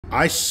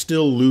I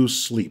still lose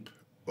sleep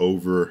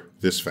over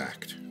this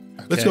fact.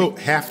 Let's go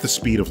half the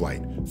speed of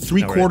light,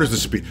 three-quarters the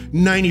speed,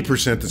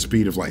 90% the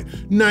speed of light,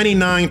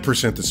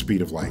 99% the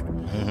speed of light.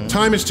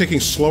 Time is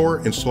ticking slower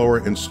and slower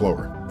and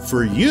slower.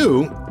 For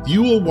you,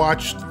 you will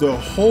watch the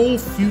whole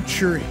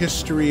future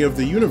history of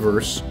the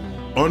universe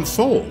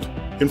unfold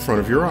in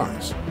front of your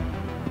eyes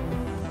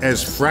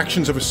as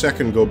fractions of a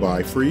second go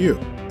by for you.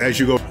 As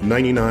you go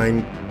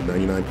 99,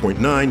 99.9,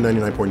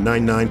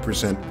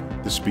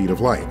 99.99% the speed of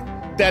light.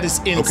 That is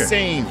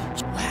insane.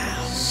 Okay.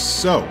 Wow.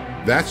 So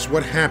that's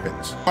what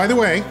happens. By the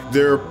way,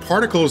 there are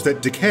particles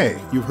that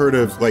decay. You've heard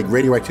of like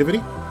radioactivity,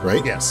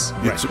 right? Yes.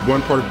 It's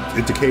one part,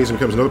 it decays and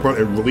becomes another part,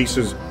 and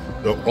releases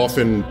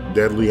often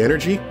deadly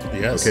energy.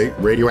 Yes. Okay,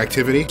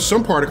 radioactivity.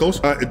 Some particles,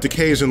 it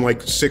decays in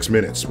like 6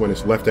 minutes when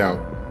it's left out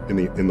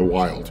in the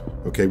wild.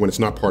 Okay, when it's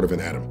not part of an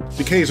atom.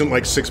 Decays in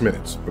like 6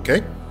 minutes. Okay.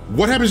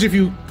 What happens if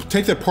you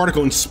take that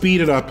particle and speed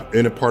it up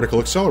in a particle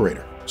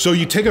accelerator? So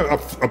you take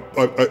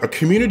a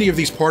community of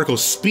these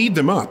particles, speed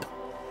them up,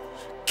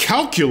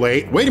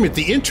 calculate, wait a minute,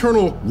 the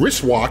internal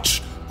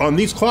wristwatch on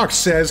these clocks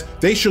says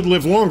they should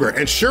live longer.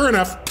 And sure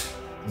enough,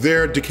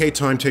 their decay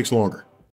time takes longer.